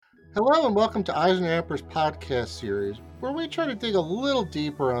Hello and welcome to EisnerAmper's podcast series, where we try to dig a little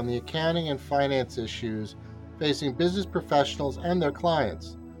deeper on the accounting and finance issues facing business professionals and their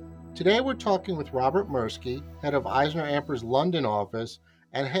clients. Today we're talking with Robert Mirsky, head of EisnerAmper's London office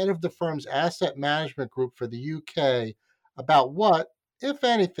and head of the firm's asset management group for the UK, about what, if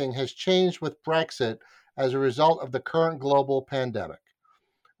anything, has changed with Brexit as a result of the current global pandemic.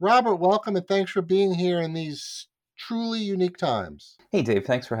 Robert, welcome and thanks for being here in these truly unique times. Hey, Dave,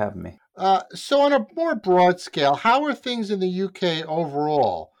 thanks for having me. So on a more broad scale, how are things in the UK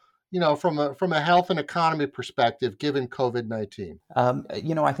overall, from a health and economy perspective, given COVID-19?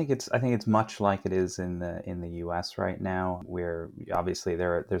 I think it's much like it is in the U.S. right now, where obviously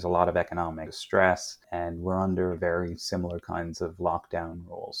there's a lot of economic stress, and we're under very similar kinds of lockdown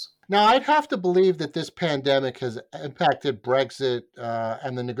rules. Now, I'd have to believe that this pandemic has impacted Brexit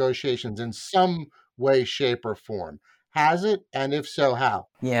and the negotiations in some way, shape, or form. Has it? And if so, how?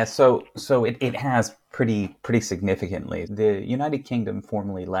 Yeah, so it has pretty significantly. The United Kingdom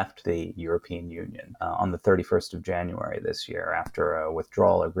formally left the European Union on the 31st of January this year after a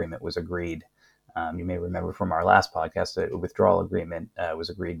withdrawal agreement was agreed. You may remember from our last podcast that a withdrawal agreement was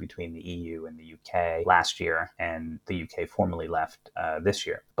agreed between the EU and the UK last year, and the UK formally left this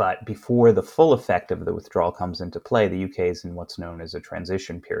year. But before the full effect of the withdrawal comes into play, the UK is in what's known as a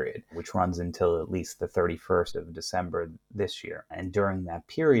transition period, which runs until at least the 31st of December this year. And during that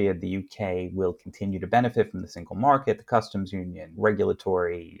period, the UK will continue to benefit from the single market, the customs union,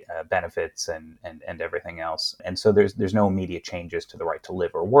 regulatory benefits, and everything else. And so there's no immediate changes to the right to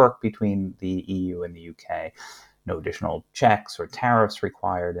live or work between the EU and the UK, no additional checks or tariffs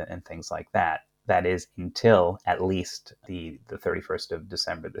required, and things like that. That is until at least the 31st of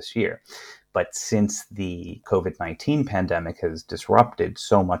December this year. But since the COVID-19 pandemic has disrupted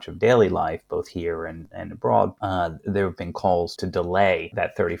so much of daily life, both here and abroad, there have been calls to delay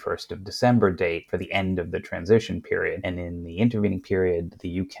that 31st of December date for the end of the transition period. And in the intervening period,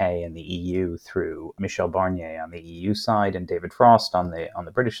 the UK and the EU, through Michel Barnier on the EU side and David Frost on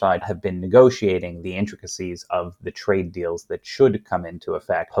the British side, have been negotiating the intricacies of the trade deals that should come into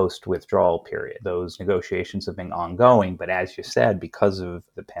effect post-withdrawal period. Those negotiations have been ongoing, but as you said, because of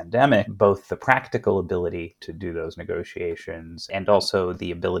the pandemic, both the practical ability to do those negotiations and also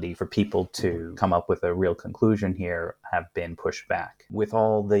the ability for people to come up with a real conclusion here have been pushed back. With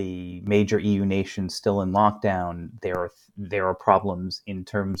all the major EU nations still in lockdown, there are problems in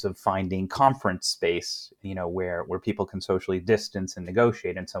terms of finding conference space, where people can socially distance and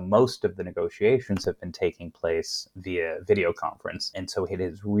negotiate. And so most of the negotiations have been taking place via video conference. And so it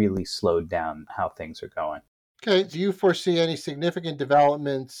has really slowed down how things are going. Okay, do you foresee any significant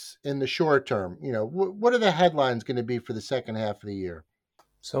developments in the short term? What are the headlines going to be for the second half of the year?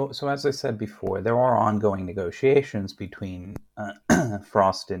 So as I said before, there are ongoing negotiations between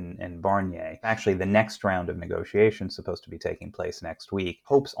Frost and Barnier. Actually, the next round of negotiations is supposed to be taking place next week.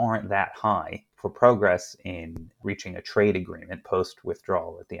 Hopes aren't that high for progress in reaching a trade agreement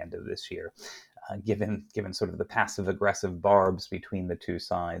post-withdrawal at the end of this year. Given sort of the passive-aggressive barbs between the two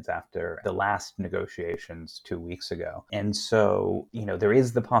sides after the last negotiations 2 weeks ago. And so, there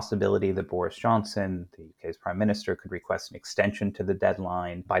is the possibility that Boris Johnson, the UK's Prime Minister, could request an extension to the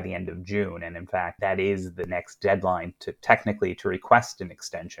deadline by the end of June. And in fact, that is the next deadline to request an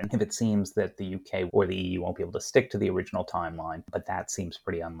extension, if it seems that the UK or the EU won't be able to stick to the original timeline. But that seems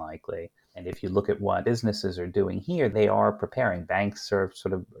pretty unlikely. And if you look at what businesses are doing here, they are preparing. Banks are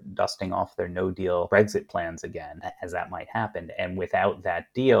sort of dusting off their no-deal Brexit plans again, as that might happen. And without that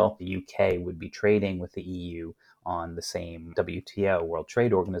deal, the UK would be trading with the EU on the same WTO, World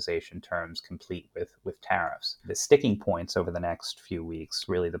Trade Organization terms, complete with tariffs. The sticking points over the next few weeks,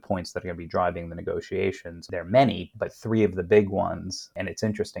 really the points that are going to be driving the negotiations, there are many, but three of the big ones, and it's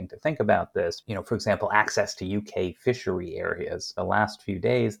interesting to think about this, for example, access to UK fishery areas. The last few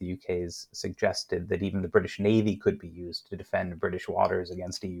days, the UK's suggested that even the British Navy could be used to defend British waters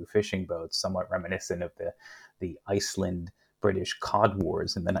against EU fishing boats, somewhat reminiscent of the Iceland British cod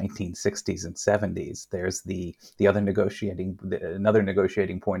wars in the 1960s and 70s. There's another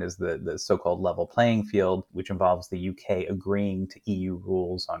negotiating point is the so-called level playing field, which involves the UK agreeing to EU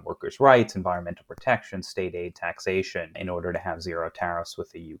rules on workers' rights, environmental protection, state aid, taxation, in order to have zero tariffs with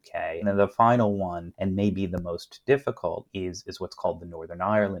the UK. And then the final one, and maybe the most difficult, is what's called the Northern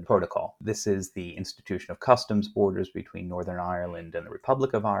Ireland Protocol. This is the institution of customs borders between Northern Ireland and the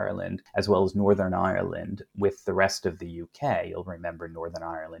Republic of Ireland, as well as Northern Ireland with the rest of the UK. You'll remember Northern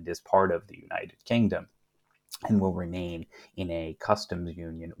Ireland is part of the United Kingdom. and will remain in a customs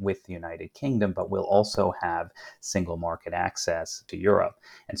union with the United Kingdom, but will also have single market access to Europe.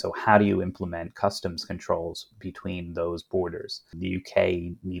 And so how do you implement customs controls between those borders? The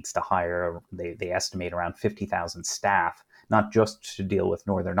UK needs to hire, they estimate around 50,000 staff, not just to deal with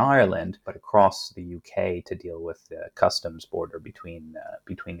Northern Ireland, but across the UK to deal with the customs border between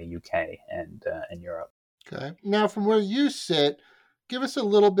the UK and Europe. Okay. Now, from where you sit, give us a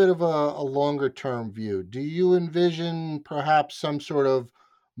little bit of a longer term view. Do you envision perhaps some sort of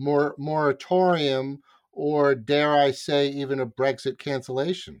moratorium, or dare I say, even a Brexit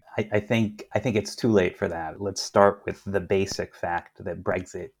cancellation? I think it's too late for that. Let's start with the basic fact that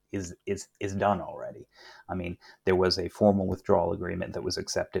Brexit is done already. I mean, there was a formal withdrawal agreement that was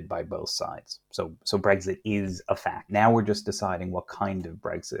accepted by both sides. So Brexit is a fact. Now we're just deciding what kind of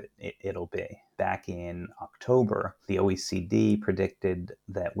Brexit it'll be. Back in October, the OECD predicted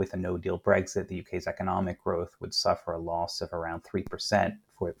that with a no-deal Brexit, the UK's economic growth would suffer a loss of around 3%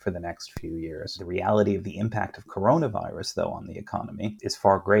 for the next few years. The reality of the impact of coronavirus, though, on the economy is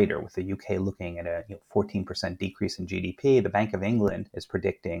far greater, with the UK looking at a 14% decrease in GDP. The Bank of England is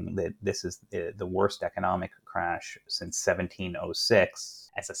predicting that this is the worst economic crash since 1706.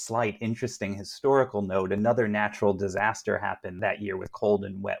 As a slight, interesting historical note, another natural disaster happened that year with cold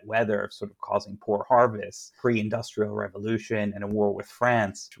and wet weather, sort of causing poor harvests, pre-industrial revolution, and a war with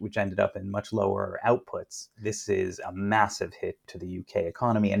France, which ended up in much lower outputs. This is a massive hit to the UK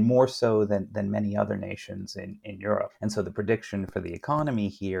economy, and more so than many other nations in Europe. And so the prediction for the economy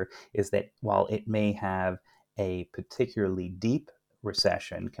here is that while it may have a particularly deep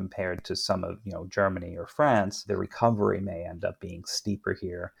recession compared to some of Germany or France, the recovery may end up being steeper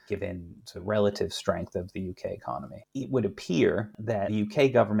here given the relative strength of the UK economy. It would appear that the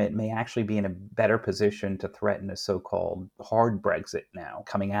UK government may actually be in a better position to threaten a so-called hard Brexit now,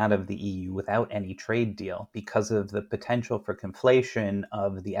 coming out of the EU without any trade deal, because of the potential for conflation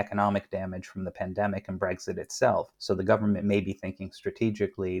of the economic damage from the pandemic and Brexit itself. So the government may be thinking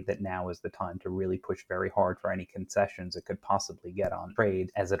strategically that now is the time to really push very hard for any concessions it could possibly get on trade,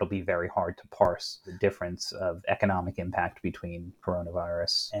 as it'll be very hard to parse the difference of economic impact between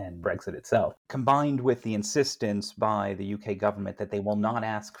coronavirus and Brexit itself. Combined with the insistence by the UK government that they will not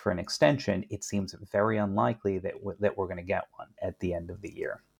ask for an extension, it seems very unlikely that we're going to get one at the end of the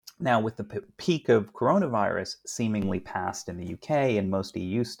year. Now, with the peak of coronavirus seemingly past in the UK and most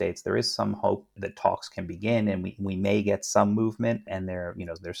EU states, there is some hope that talks can begin and we may get some movement. And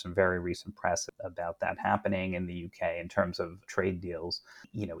there's some very recent press about that happening in the UK in terms of trade deals.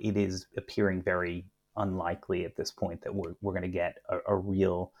 It is appearing very unlikely at this point that we're going to get a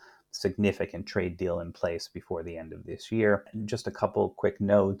real significant trade deal in place before the end of this year. And just a couple quick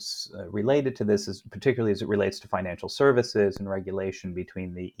notes related to this, is particularly as it relates to financial services and regulation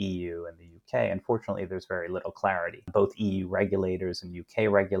between the EU and the UK. Unfortunately, there's very little clarity. Both EU regulators and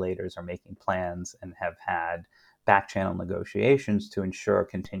UK regulators are making plans and have had back-channel negotiations to ensure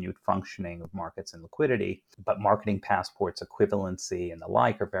continued functioning of markets and liquidity, but marketing passports, equivalency, and the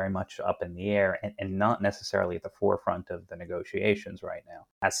like are very much up in the air and not necessarily at the forefront of the negotiations right now.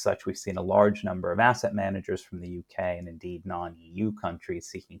 As such, we've seen a large number of asset managers from the UK and indeed non-EU countries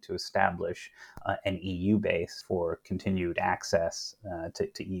seeking to establish an EU base for continued access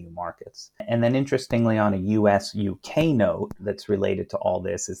to EU markets. And then interestingly, on a US-UK note that's related to all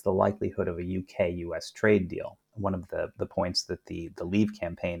this is the likelihood of a UK-US trade deal. One of the points that the Leave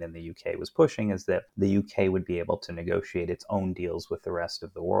campaign in the UK was pushing is that the UK would be able to negotiate its own deals with the rest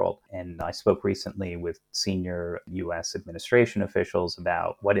of the world. And I spoke recently with senior US administration officials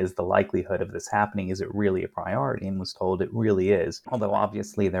about what is the likelihood of this happening. Is it really a priority? And was told it really is. Although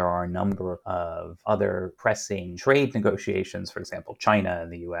obviously there are a number of other pressing trade negotiations, for example, China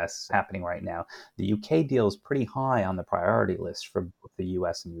and the US happening right now. The UK deal is pretty high on the priority list for both the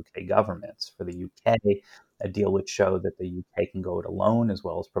US and UK governments. For the UK, a deal would show that the UK can go it alone, as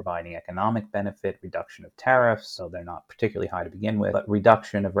well as providing economic benefit, reduction of tariffs, so they're not particularly high to begin with, but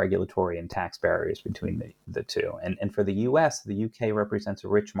reduction of regulatory and tax barriers between the two. And for the US, the UK represents a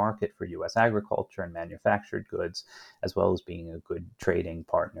rich market for US agriculture and manufactured goods, as well as being a good trading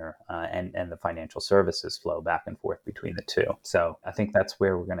partner, and the financial services flow back and forth between the two. So I think that's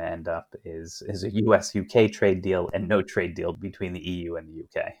where we're going to end up is a US-UK trade deal and no trade deal between the EU and the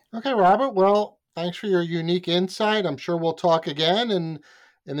UK. Okay, Robert. Well, thanks for your unique insight. I'm sure we'll talk again. And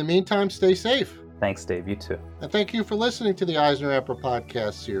in the meantime, stay safe. Thanks, Dave. You too. And thank you for listening to the EisnerAmper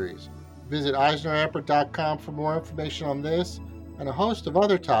podcast series. Visit EisnerAmper.com for more information on this and a host of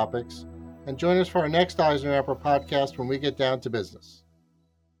other topics. And join us for our next EisnerAmper podcast when we get down to business.